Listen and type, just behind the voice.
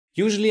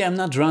Usually I'm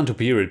not drawn to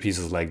period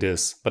pieces like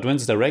this, but when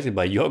it's directed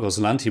by Yorgos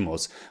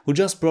Lanthimos, who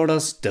just brought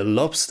us The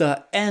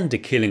Lobster and The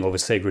Killing of a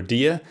Sacred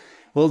Deer,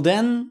 well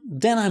then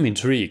I'm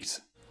intrigued.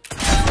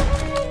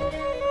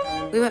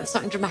 We went for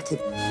something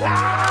dramatic.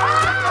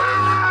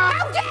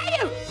 How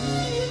dare you!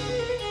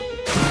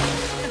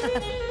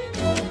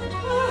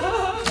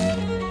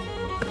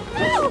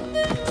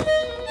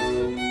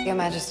 Your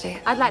Majesty.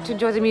 I'd like to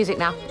enjoy the music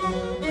now.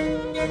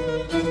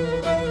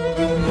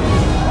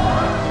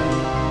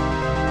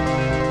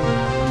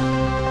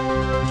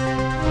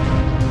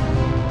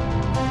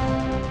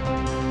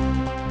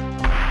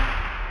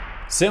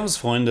 Servus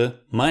Freunde,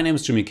 my name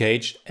is Jimmy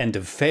Cage and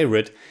The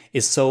Favorite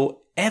is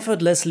so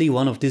effortlessly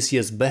one of this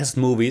year's best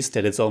movies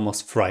that it's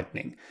almost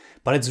frightening.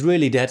 But it's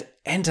really that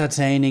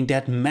entertaining,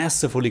 that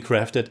masterfully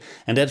crafted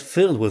and that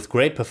filled with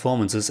great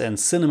performances and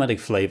cinematic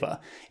flavor.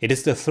 It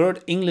is the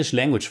third English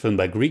language film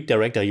by Greek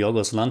director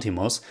Yorgos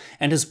Lanthimos,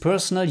 and his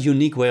personal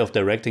unique way of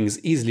directing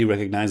is easily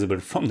recognizable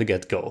from the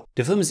get-go.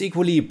 The film is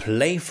equally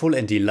playful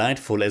and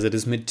delightful as it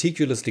is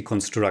meticulously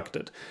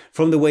constructed.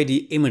 From the way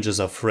the images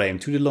are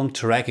framed, to the long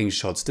tracking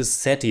shots, the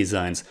set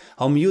designs,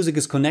 how music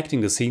is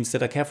connecting the scenes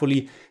that are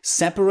carefully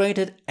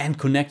separated and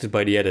connected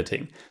by the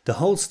editing. The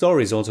whole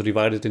story is also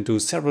divided into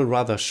several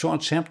rather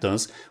short chapters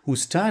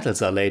whose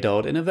titles are laid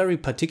out in a very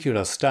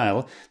particular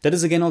style that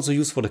is again also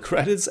used for the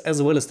credits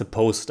as well as the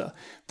poster.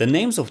 The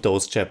names of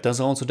those chapters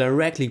are also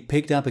directly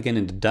picked up again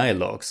in the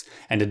dialogues,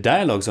 and the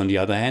dialogues on the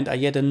other hand are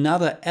yet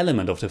another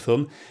element of the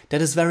film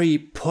that is very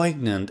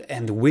poignant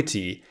and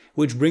witty,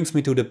 which brings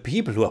me to the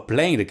people who are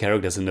playing the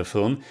characters in the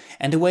film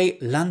and the way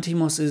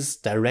Lanthimos is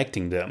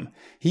directing them.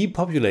 He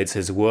populates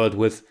his world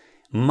with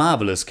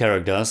marvelous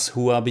characters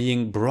who are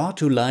being brought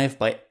to life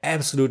by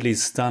absolutely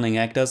stunning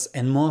actors,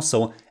 and more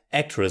so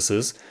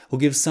actresses who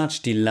give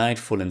such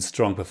delightful and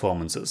strong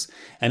performances.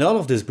 And all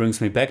of this brings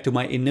me back to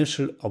my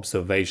initial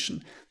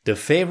observation. The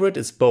Favorite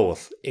is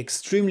both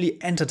extremely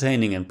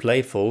entertaining and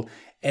playful,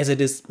 as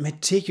it is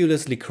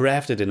meticulously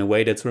crafted in a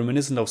way that's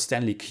reminiscent of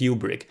Stanley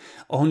Kubrick,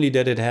 only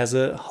that it has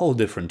a whole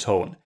different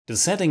tone. The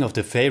setting of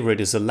The Favorite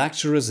is a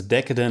luxurious,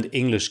 decadent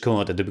English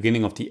court at the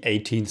beginning of the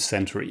 18th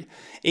century.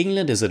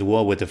 England is at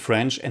war with the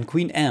French, and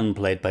Queen Anne,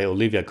 played by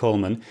Olivia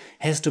Colman,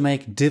 has to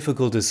make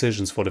difficult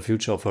decisions for the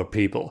future of her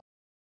people.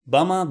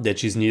 Bummer that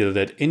she's neither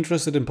that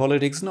interested in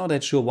politics nor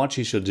that sure what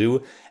she should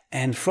do,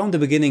 and from the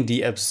beginning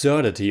the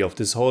absurdity of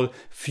this whole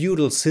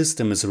feudal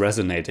system is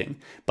resonating.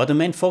 But the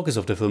main focus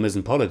of the film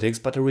isn't politics,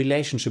 but a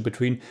relationship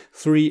between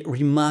three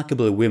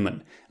remarkable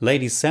women.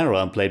 Lady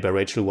Sarah, played by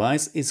Rachel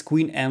Weisz, is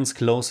Queen Anne's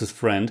closest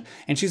friend,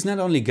 and she's not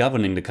only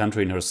governing the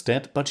country in her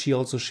stead, but she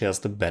also shares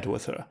the bed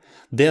with her.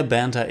 Their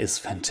banter is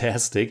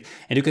fantastic,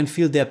 and you can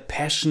feel their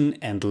passion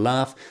and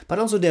love, but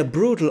also their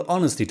brutal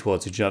honesty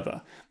towards each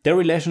other. Their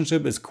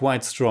relationship is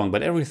quite strong,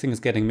 but everything is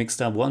getting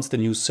mixed up once the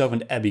new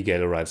servant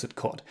Abigail arrives at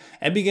court.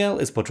 Abigail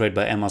is portrayed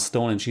by Emma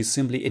Stone, and she's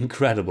simply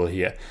incredible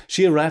here.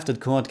 She arrived at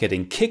court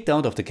getting kicked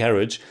out of the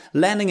carriage,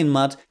 landing in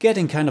mud,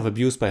 getting kind of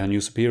abused by her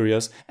new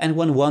superiors, and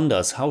one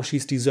wonders how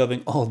she's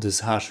deserving all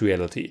this harsh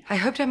reality. I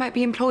hoped I might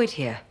be employed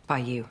here by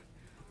you.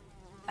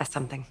 As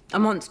something. A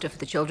monster for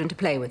the children to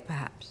play with,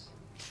 perhaps.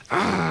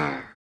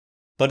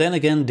 But then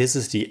again, this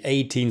is the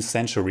 18th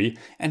century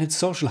and its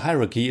social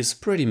hierarchy is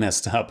pretty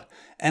messed up.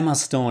 Emma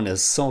Stone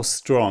is so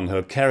strong,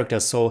 her character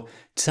so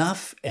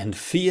tough and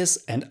fierce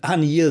and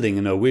unyielding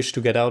in her wish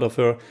to get out of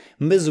her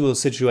miserable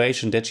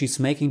situation that she's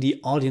making the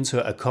audience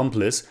her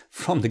accomplice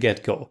from the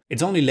get-go.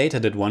 It's only later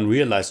that one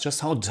realizes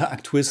just how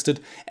dark, twisted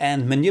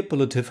and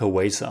manipulative her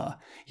ways are.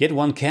 Yet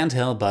one can't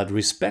help but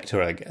respect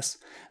her, I guess.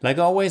 Like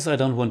always, I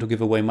don't want to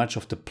give away much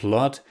of the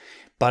plot,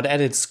 but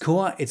at its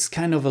core it's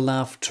kind of a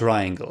love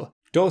triangle.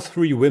 Those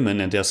three women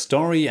and their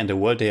story and the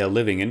world they are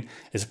living in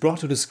is brought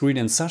to the screen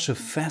in such a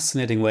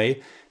fascinating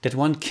way that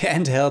one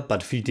can't help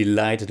but feel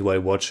delighted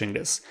while watching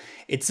this.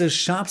 It's a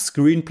sharp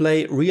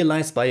screenplay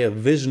realized by a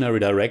visionary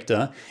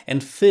director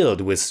and filled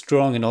with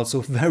strong and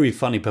also very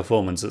funny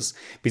performances.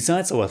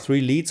 Besides our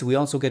three leads, we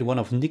also get one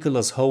of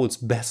Nicholas Holt's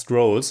best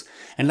roles,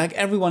 and like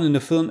everyone in the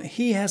film,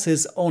 he has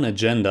his own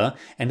agenda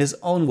and his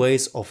own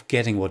ways of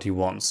getting what he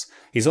wants.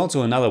 He's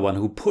also another one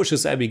who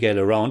pushes Abigail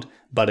around,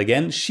 but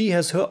again, she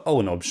has her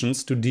own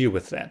options to deal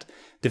with that.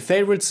 The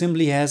Favorite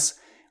simply has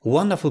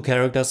wonderful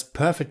characters,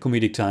 perfect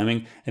comedic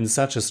timing and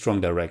such a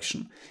strong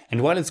direction.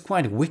 And while it's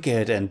quite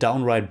wicked and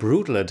downright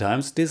brutal at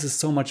times, this is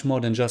so much more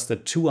than just a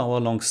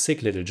 2-hour-long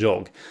sick little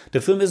joke. The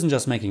film isn't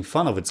just making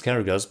fun of its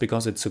characters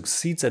because it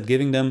succeeds at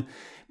giving them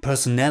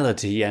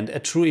personality and a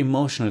true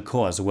emotional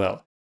core as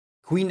well.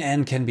 Queen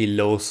Anne can be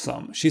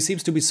loathsome. She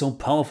seems to be so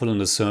powerful on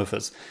the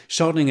surface,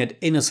 shouting at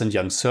innocent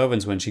young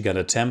servants when she got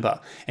a temper,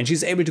 and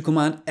she's able to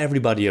command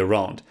everybody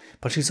around.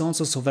 But she's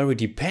also so very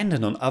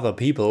dependent on other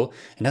people,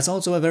 and that's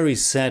also a very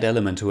sad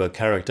element to her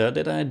character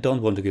that I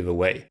don't want to give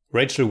away.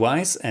 Rachel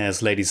Weisz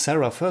as Lady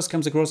Sarah first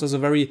comes across as a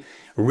very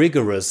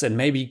rigorous and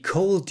maybe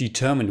cold,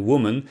 determined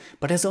woman,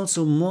 but there's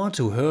also more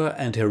to her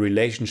and her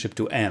relationship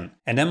to Anne.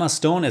 And Emma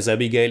Stone as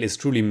Abigail is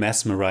truly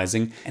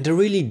mesmerizing and a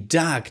really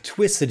dark,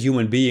 twisted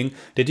human being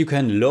that you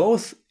can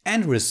loathe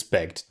and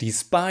respect,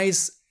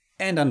 despise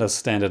and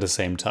understand at the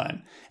same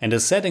time. And the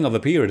setting of a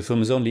period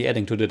film is only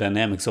adding to the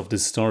dynamics of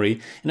this story,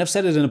 and I've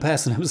said it in the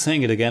past and I'm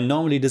saying it again,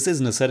 normally this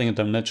isn't a setting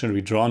that I'm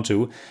naturally drawn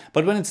to,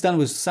 but when it's done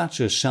with such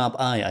a sharp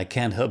eye I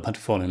can't help but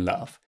fall in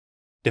love.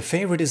 The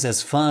Favorite is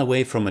as far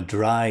away from a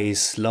dry,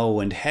 slow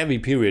and heavy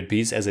period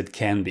piece as it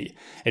can be.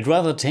 It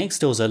rather takes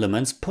those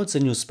elements, puts a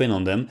new spin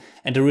on them,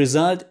 and the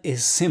result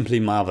is simply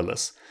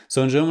marvelous.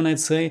 So in German I'd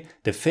say,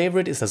 The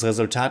Favorite ist das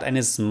Resultat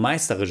eines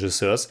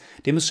Meisterregisseurs,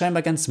 dem es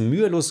scheinbar ganz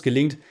mühelos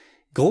gelingt,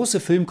 große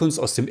Filmkunst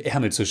aus dem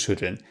Ärmel zu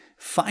schütteln.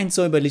 Fein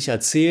säuberlich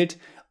erzählt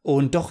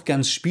und doch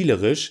ganz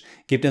spielerisch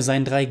gibt er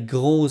seinen 3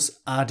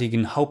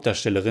 großartigen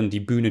Hauptdarstellerinnen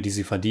die Bühne, die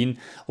sie verdienen,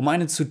 um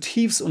eine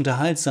zutiefst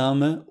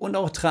unterhaltsame und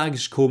auch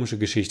tragisch-komische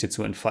Geschichte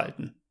zu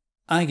entfalten.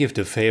 I give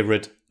The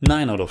Favorite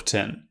 9 out of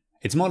 10.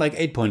 It's more like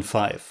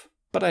 8.5,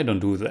 but I don't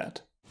do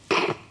that.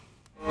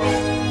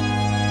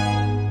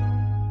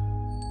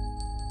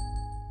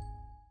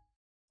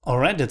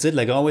 Alright, that's it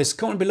like always.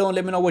 Comment below and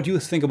let me know what you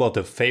think about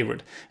The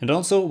Favorite. And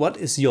also, what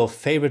is your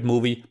favorite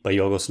movie by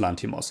Yorgos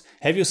Lanthimos?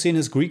 Have you seen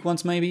his Greek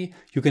ones maybe?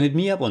 You can hit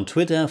me up on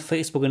Twitter,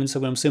 Facebook and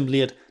Instagram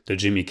simply at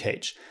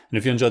TheJimmyCage. And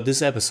if you enjoyed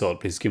this episode,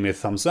 please give me a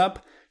thumbs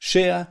up,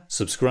 share,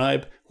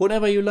 subscribe,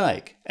 whatever you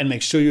like. And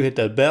make sure you hit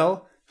that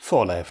bell for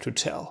all I have to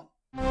tell.